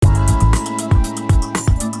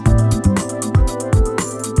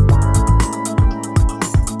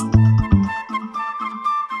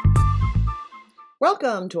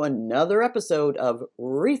Welcome to another episode of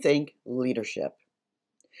Rethink Leadership.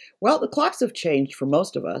 Well, the clocks have changed for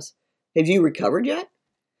most of us. Have you recovered yet?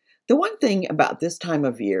 The one thing about this time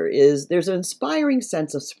of year is there's an inspiring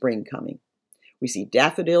sense of spring coming. We see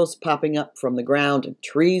daffodils popping up from the ground and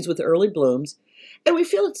trees with early blooms, and we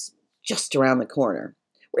feel it's just around the corner.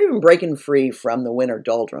 We're even breaking free from the winter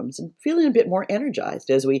doldrums and feeling a bit more energized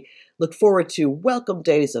as we look forward to welcome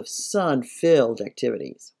days of sun-filled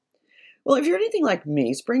activities. Well, if you're anything like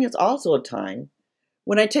me, spring is also a time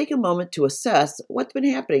when I take a moment to assess what's been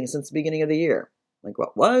happening since the beginning of the year, like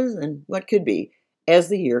what was and what could be, as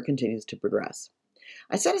the year continues to progress.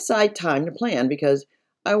 I set aside time to plan because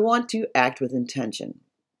I want to act with intention,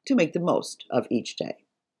 to make the most of each day.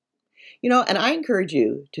 And I encourage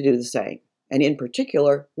you to do the same, and in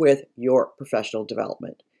particular with your professional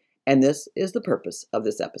development. And this is the purpose of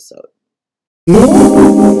this episode.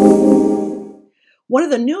 One of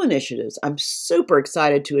the new initiatives I'm super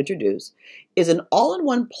excited to introduce is an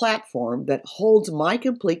all-in-one platform that holds my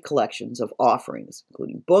complete collections of offerings,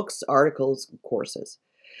 including books, articles, and courses.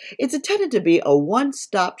 It's intended to be a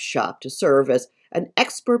one-stop shop to serve as an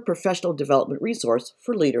expert professional development resource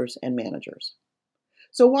for leaders and managers.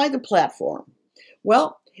 So why the platform?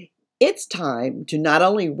 Well, it's time to not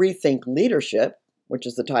only rethink leadership, which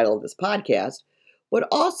is the title of this podcast, but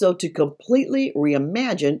also to completely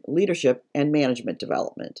reimagine leadership and management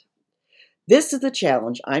development. This is the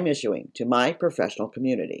challenge I'm issuing to my professional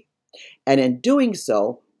community, and in doing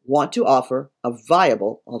so, want to offer a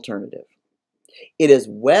viable alternative. It is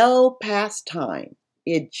well past time.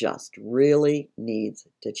 It just really needs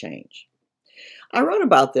to change. I wrote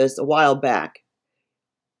about this a while back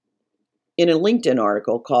in a LinkedIn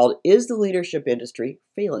article called, "Is the Leadership Industry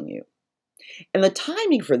Failing You?" And the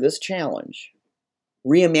timing for this challenge,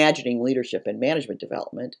 reimagining leadership and management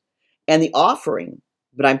development, and the offering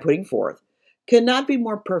that I'm putting forth cannot be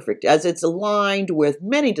more perfect as it's aligned with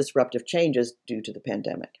many disruptive changes due to the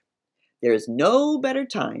pandemic. There is no better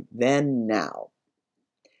time than now.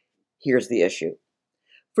 Here's the issue.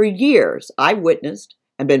 For years, I've witnessed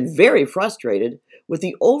and been very frustrated with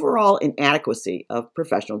the overall inadequacy of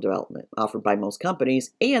professional development offered by most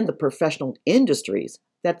companies and the professional industries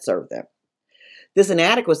that serve them. This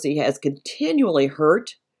inadequacy has continually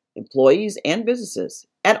hurt employees and businesses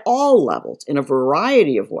at all levels in a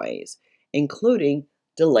variety of ways, including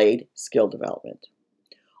delayed skill development,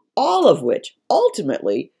 all of which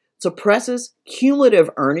ultimately suppresses cumulative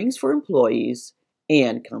earnings for employees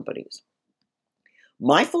and companies.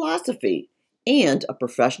 My philosophy and a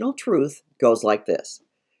professional truth goes like this: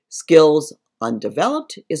 skills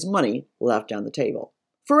undeveloped is money left on the table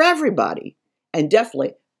for everybody, and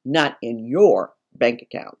definitely not in your bank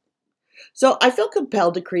account. So I feel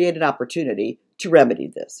compelled to create an opportunity to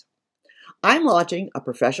remedy this. I'm launching a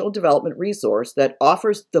professional development resource that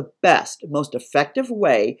offers the best, most effective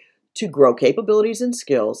way to grow capabilities and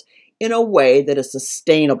skills in a way that is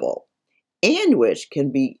sustainable and which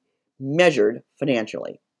can be measured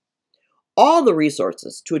financially. All the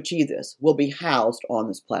resources to achieve this will be housed on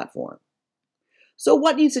this platform. So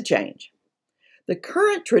what needs to change? The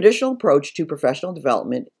current traditional approach to professional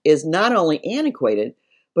development is not only antiquated,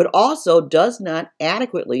 but also does not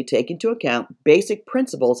adequately take into account basic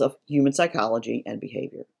principles of human psychology and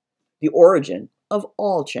behavior, the origin of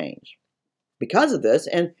all change. Because of this,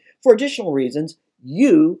 and for additional reasons,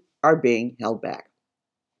 you are being held back.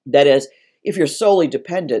 That is, if you're solely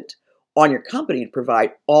dependent on your company to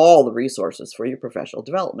provide all the resources for your professional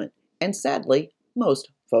development, and sadly, most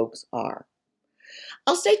folks are.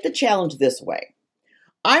 I'll state the challenge this way.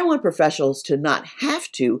 I want professionals to not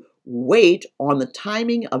have to wait on the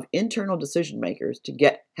timing of internal decision makers to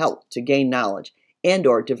get help to gain knowledge and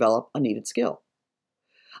or develop a needed skill.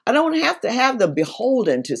 I don't want to have them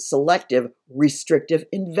beholden to selective, restrictive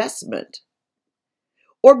investment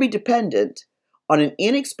or be dependent on an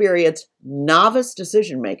inexperienced novice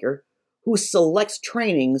decision maker who selects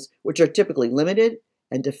trainings which are typically limited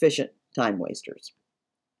and deficient time wasters.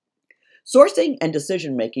 Sourcing and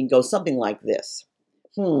decision making goes something like this.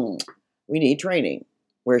 We need training.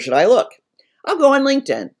 Where should I look? I'll go on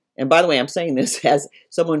LinkedIn. And by the way, I'm saying this as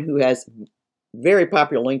someone who has very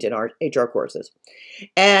popular LinkedIn HR courses.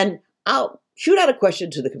 And I'll shoot out a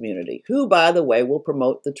question to the community, who, by the way, will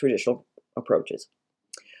promote the traditional approaches.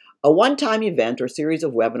 A one-time event or series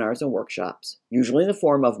of webinars and workshops, usually in the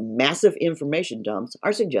form of massive information dumps,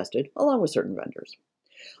 are suggested along with certain vendors.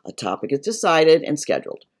 A topic is decided and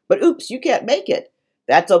scheduled. But oops, you can't make it.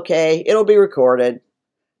 That's okay. It'll be recorded.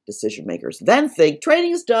 Decision makers then think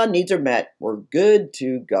training is done, needs are met, we're good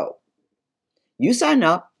to go. You sign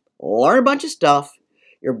up, learn a bunch of stuff,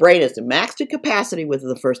 your brain is maxed to capacity within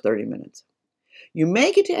the first 30 minutes. You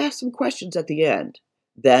may get to ask some questions at the end.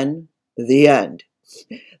 Then, the end.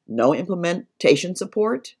 No implementation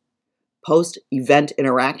support, post-event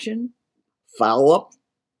interaction, follow-up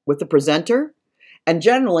with the presenter, and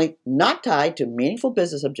generally not tied to meaningful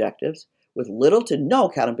business objectives with little to no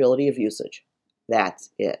accountability of usage.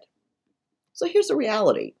 That's it. So here's the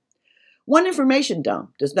reality. One information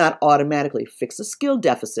dump does not automatically fix the skill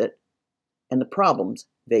deficit and the problems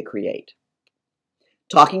they create.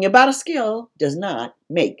 Talking about a skill does not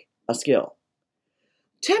make a skill.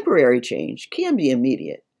 Temporary change can be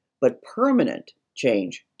immediate, but permanent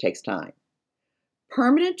change takes time.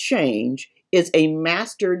 Permanent change is a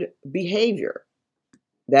mastered behavior.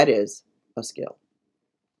 That is a skill.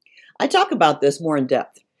 I talk about this more in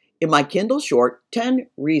depth in my Kindle short, 10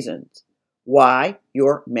 Reasons Why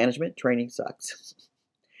Your Management Training Sucks.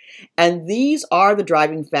 And these are the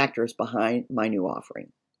driving factors behind my new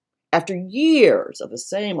offering. After years of the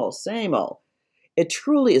same old, it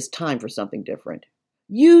truly is time for something different.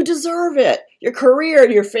 You deserve it. Your career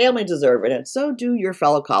and your family deserve it, and so do your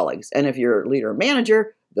fellow colleagues. And if you're a leader or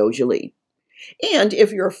manager, those you lead. And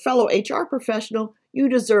if you're a fellow HR professional, you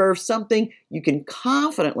deserve something you can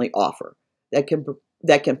confidently offer that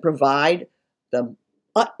can provide the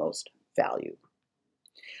utmost value.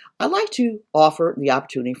 I'd like to offer the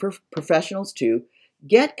opportunity for professionals to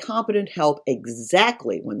get competent help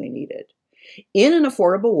exactly when they need it, in an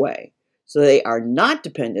affordable way, so they are not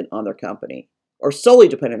dependent on their company or solely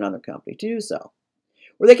dependent on their company to do so,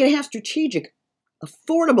 where they can have strategic,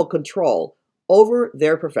 affordable control over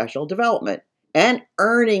their professional development and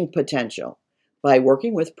earning potential by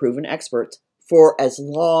working with proven experts for as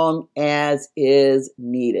long as is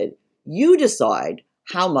needed. You decide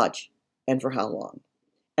how much and for how long.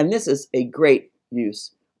 And this is a great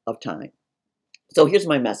use of time. So here's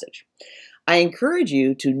my message. I encourage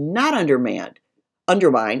you to not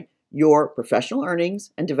undermine your professional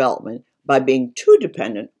earnings and development by being too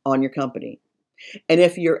dependent on your company. And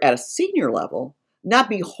if you're at a senior level, not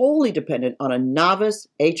be wholly dependent on a novice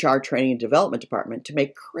HR training and development department to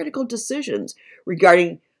make critical decisions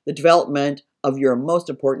regarding the development of your most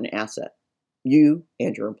important asset, you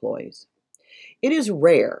and your employees. It is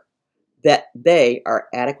rare that they are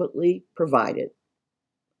adequately provided.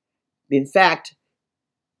 In fact,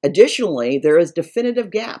 additionally, there is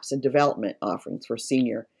definitive gaps in development offerings for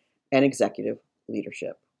senior and executive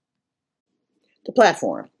leadership. The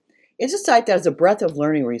platform. It's a site that has a breadth of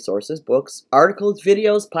learning resources, books, articles,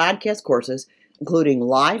 videos, podcast courses, including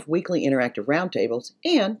live weekly interactive roundtables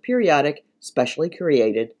and periodic, specially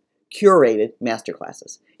curated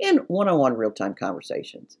masterclasses and one-on-one real-time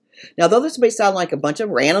conversations. Now, though this may sound like a bunch of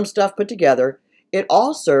random stuff put together, it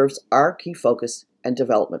all serves our key focus and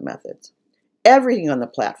development methods. Everything on the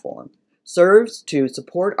platform serves to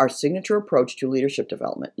support our signature approach to leadership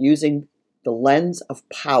development using the lens of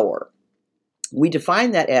power. We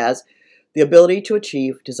define that as the ability to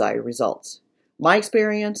achieve desired results. My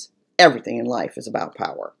experience, everything in life is about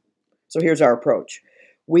power. So here's our approach.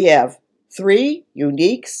 We have 3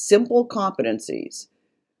 unique, simple competencies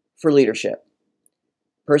for leadership: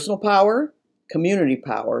 personal power, community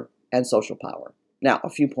power, and social power. Now, a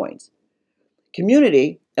few points.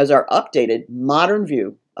 Community is our updated, modern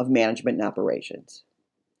view of management and operations.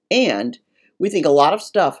 And we think a lot of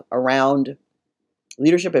stuff around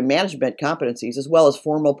leadership and management competencies, as well as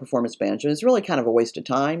formal performance management, is really kind of a waste of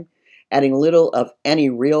time, adding little of any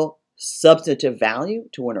real substantive value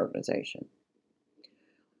to an organization.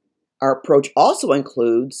 Our approach also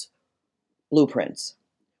includes blueprints.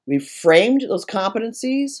 We've framed those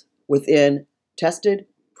competencies within tested,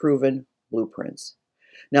 proven blueprints.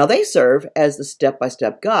 Now, they serve as the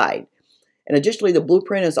step-by-step guide. And additionally, the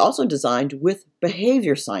blueprint is also designed with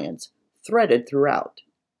behavior science threaded throughout,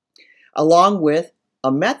 along with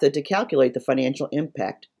a method to calculate the financial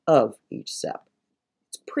impact of each step.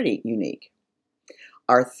 It's pretty unique.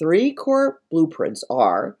 Our 3 core blueprints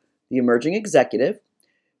are the emerging executive,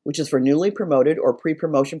 which is for newly promoted or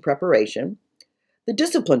pre-promotion preparation; the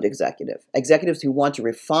disciplined executive, executives who want to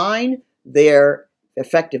refine their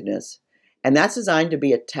effectiveness, and that's designed to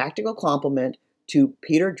be a tactical complement to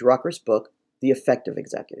Peter Drucker's book, The Effective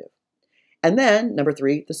Executive. And then, number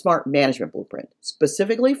 3, the SMART Management Blueprint,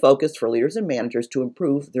 specifically focused for leaders and managers to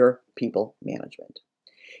improve their people management.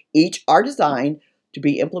 Each are designed to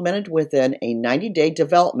be implemented within a 90-day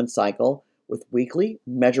development cycle with weekly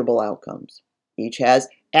measurable outcomes. Each has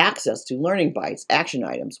access to learning bites, action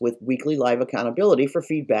items, with weekly live accountability for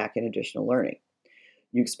feedback and additional learning.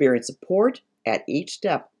 You experience support at each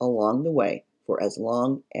step along the way for as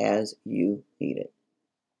long as you need it.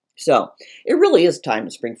 So, it really is time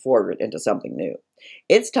to spring forward into something new.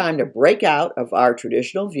 It's time to break out of our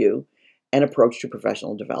traditional view and approach to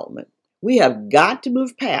professional development. We have got to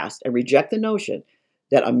move past and reject the notion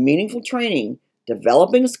that a meaningful training,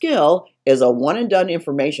 developing a skill, is a one and done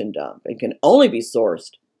information dump and can only be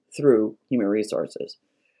sourced through human resources.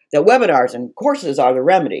 That webinars and courses are the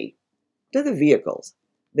remedy. They're the vehicles.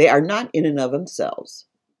 They are not in and of themselves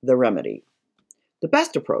the remedy. The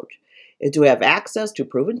best approach is to have access to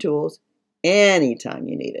proven tools anytime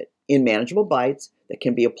you need it, in manageable bites that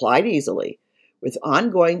can be applied easily, with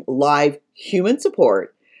ongoing live human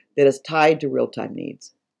support that is tied to real-time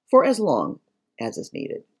needs for as long as is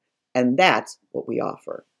needed. And that's what we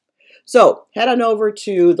offer. So head on over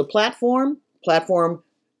to the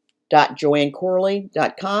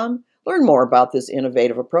platform.joannecorley.com. Learn more about this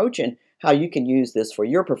innovative approach and how you can use this for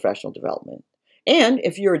your professional development. And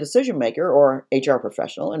if you're a decision maker or HR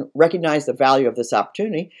professional and recognize the value of this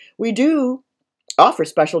opportunity, we do offer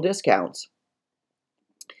special discounts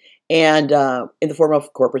and in the form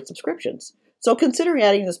of corporate subscriptions. So consider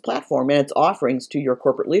adding this platform and its offerings to your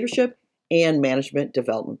corporate leadership and management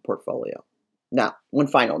development portfolio. Now, one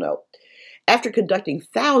final note. After conducting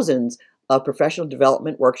thousands of professional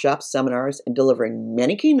development workshops, seminars, and delivering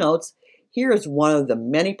many keynotes, here is one of the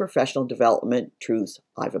many professional development truths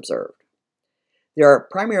I've observed. There are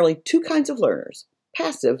primarily two kinds of learners,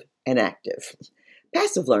 passive and active.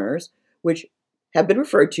 Passive learners, which have been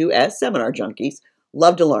referred to as seminar junkies,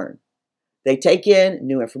 love to learn. They take in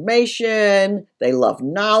new information, they love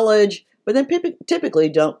knowledge, but then typically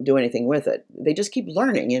don't do anything with it. They just keep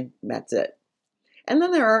learning and that's it. And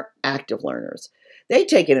then there are active learners. They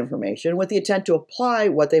take in information with the intent to apply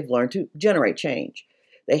what they've learned to generate change.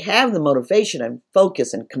 They have the motivation and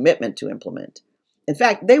focus and commitment to implement. In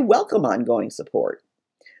fact, they welcome ongoing support.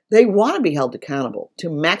 They want to be held accountable to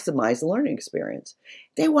maximize the learning experience.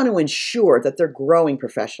 They want to ensure that they're growing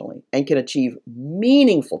professionally and can achieve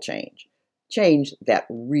meaningful change that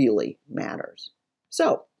really matters.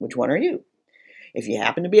 So, which one are you? If you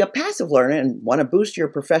happen to be a passive learner and want to boost your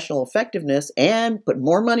professional effectiveness and put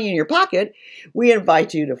more money in your pocket, we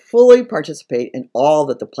invite you to fully participate in all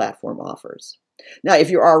that the platform offers. Now, if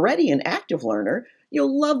you're already an active learner,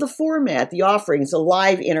 you'll love the format, the offerings, the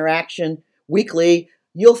live interaction weekly.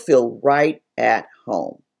 You'll feel right at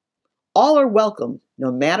home. All are welcome,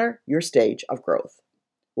 no matter your stage of growth.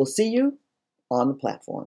 We'll see you on the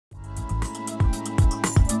platform.